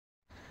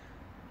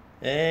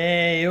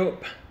Hey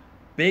up,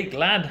 big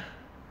lad,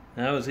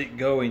 how's it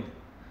going?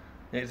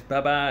 It's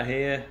Baba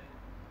here,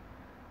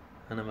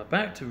 and I'm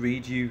about to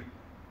read you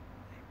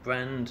a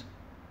brand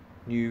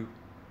new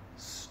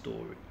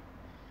story.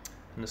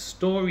 And the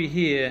story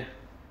here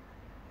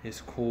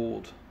is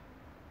called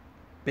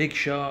Big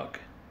Shark,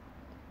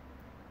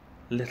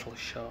 Little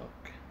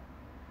Shark,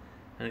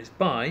 and it's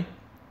by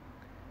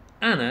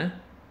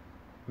Anna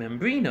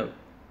Membrino,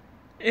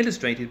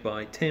 illustrated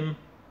by Tim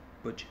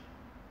Budgeon.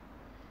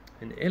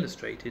 And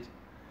illustrated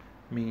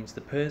means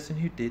the person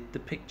who did the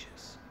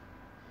pictures.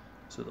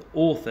 So the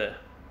author,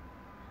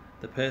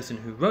 the person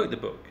who wrote the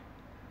book,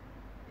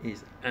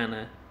 is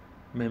Anna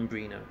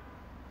Membrino.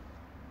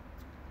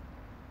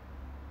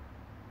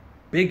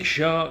 Big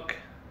Shark,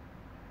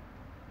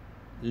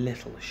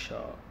 Little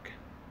Shark.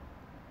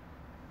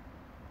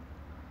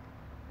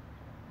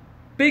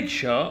 Big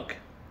Shark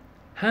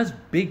has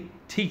big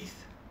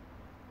teeth,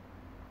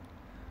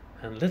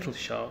 and Little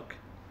Shark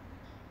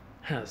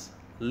has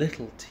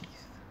little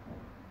teeth.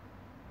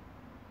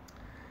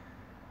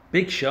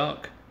 Big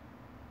Shark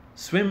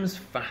swims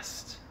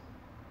fast.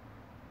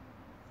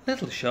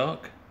 Little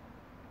Shark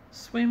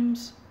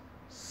swims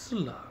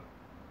slow.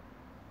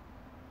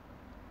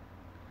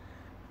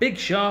 Big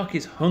Shark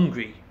is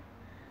hungry.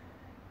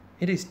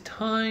 It is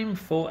time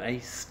for a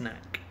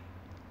snack.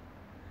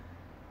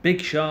 Big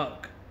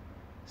Shark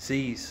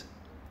sees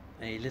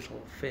a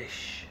little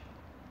fish.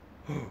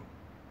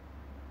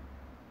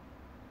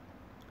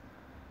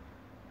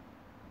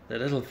 The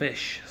little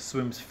fish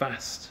swims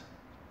fast.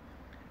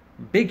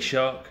 Big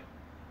Shark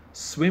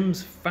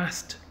swims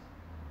fast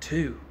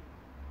too.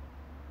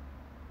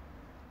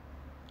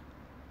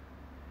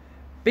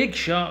 Big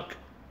Shark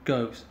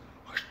goes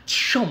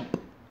chomp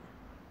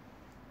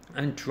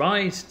and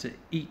tries to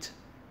eat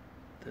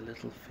the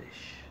little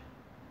fish.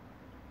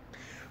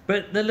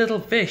 But the little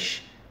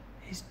fish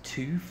is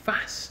too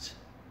fast.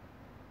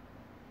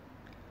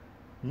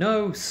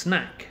 No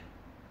snack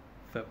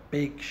for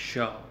Big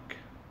Shark.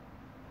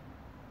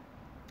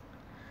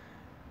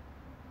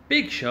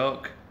 Big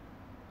Shark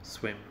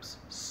swims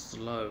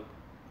slow.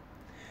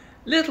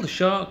 Little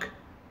Shark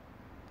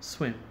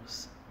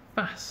swims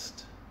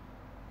fast.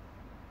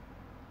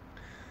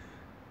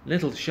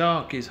 Little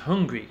Shark is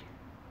hungry.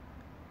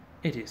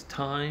 It is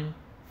time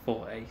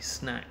for a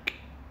snack.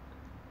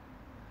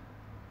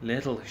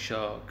 Little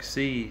Shark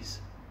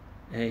sees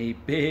a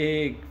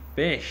big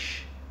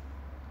fish.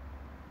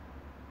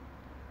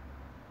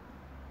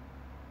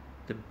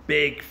 The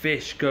big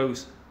fish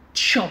goes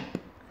chomp.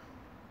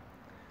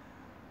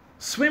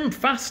 Swim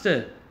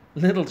faster,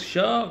 Little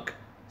Shark,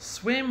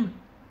 swim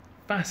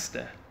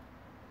faster.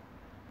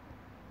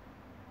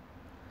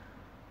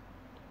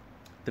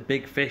 The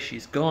big fish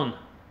is gone,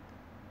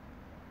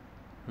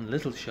 and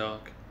Little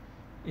Shark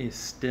is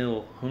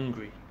still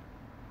hungry.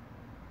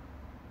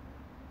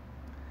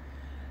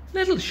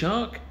 Little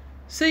Shark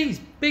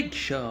sees Big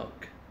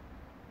Shark.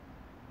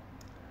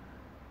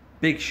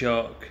 Big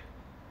Shark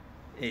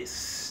is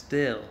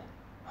still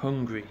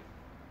hungry.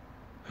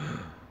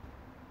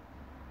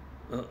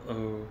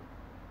 Uh-oh.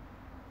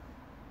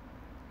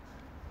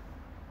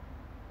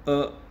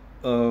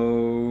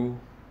 Uh-oh.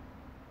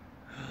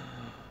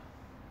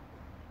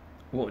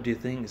 What do you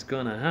think is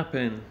gonna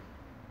happen?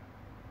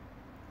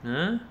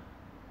 Huh?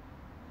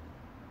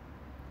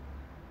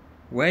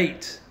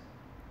 Wait.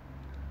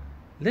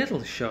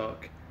 Little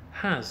Shark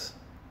has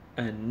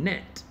a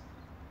net.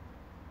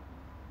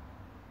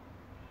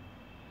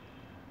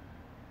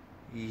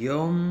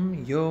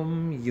 Yum,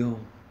 yum,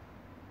 yum.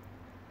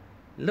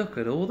 Look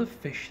at all the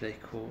fish they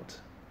caught.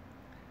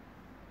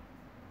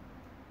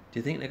 Do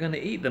you think they're going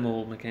to eat them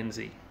all,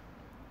 Mackenzie?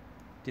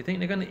 Do you think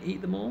they're going to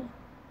eat them all?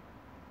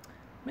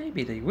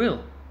 Maybe they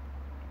will.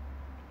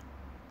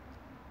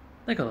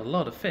 They got a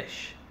lot of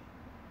fish.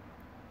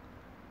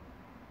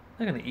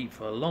 They're going to eat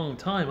for a long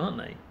time, aren't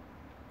they?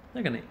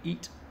 They're going to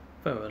eat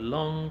for a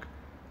long,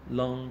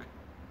 long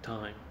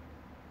time.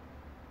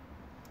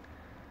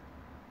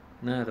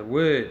 Now the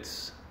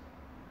words.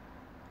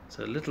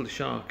 So Little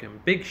Shark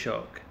and Big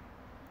Shark,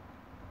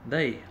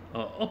 they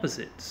are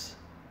opposites.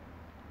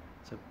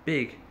 So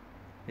big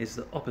is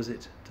the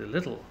opposite to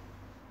little.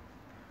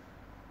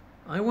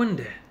 I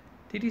wonder,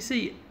 did you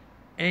see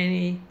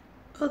any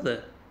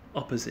other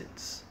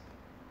opposites?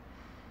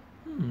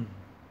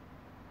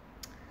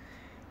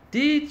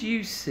 Did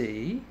you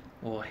see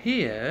or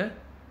hear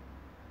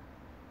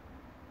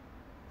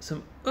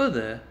some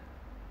other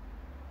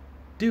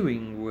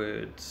doing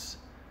words?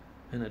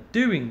 And a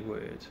doing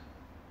word,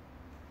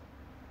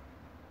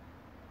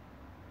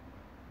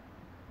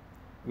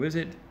 was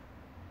it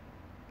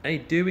a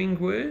doing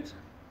word?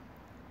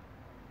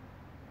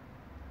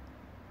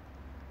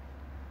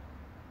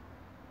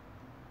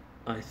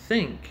 I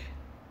think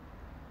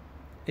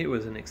it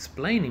was an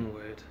explaining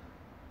word.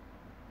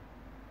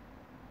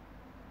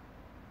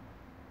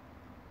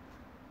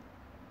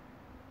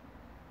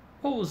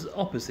 What was the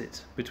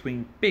opposite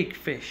between big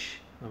fish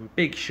and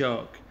Big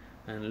Shark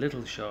and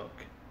Little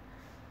Shark?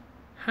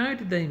 How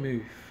did they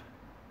move?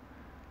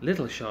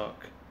 Little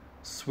Shark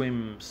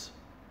swims.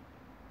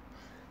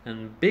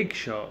 and big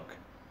shark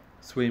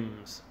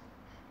swims.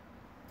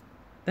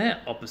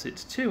 They're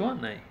opposites too,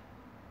 aren't they?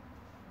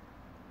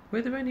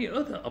 Were there any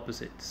other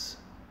opposites?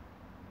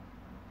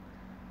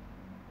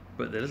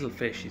 But the little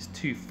fish is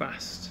too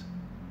fast.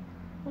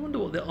 I wonder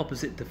what the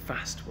opposite to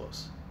fast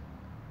was.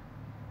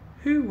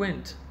 Who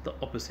went the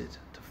opposite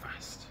to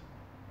fast?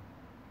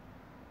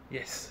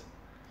 Yes,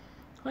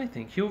 I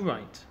think you're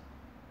right.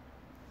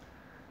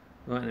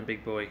 Right then,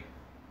 big boy.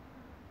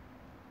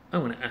 I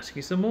want to ask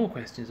you some more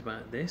questions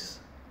about this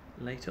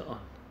later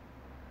on.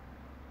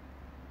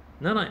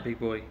 Night night, big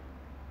boy.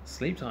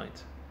 Sleep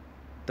tight.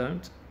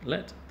 Don't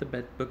let the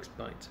bed bugs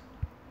bite,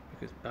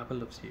 because Baba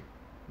loves you.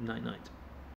 Night night.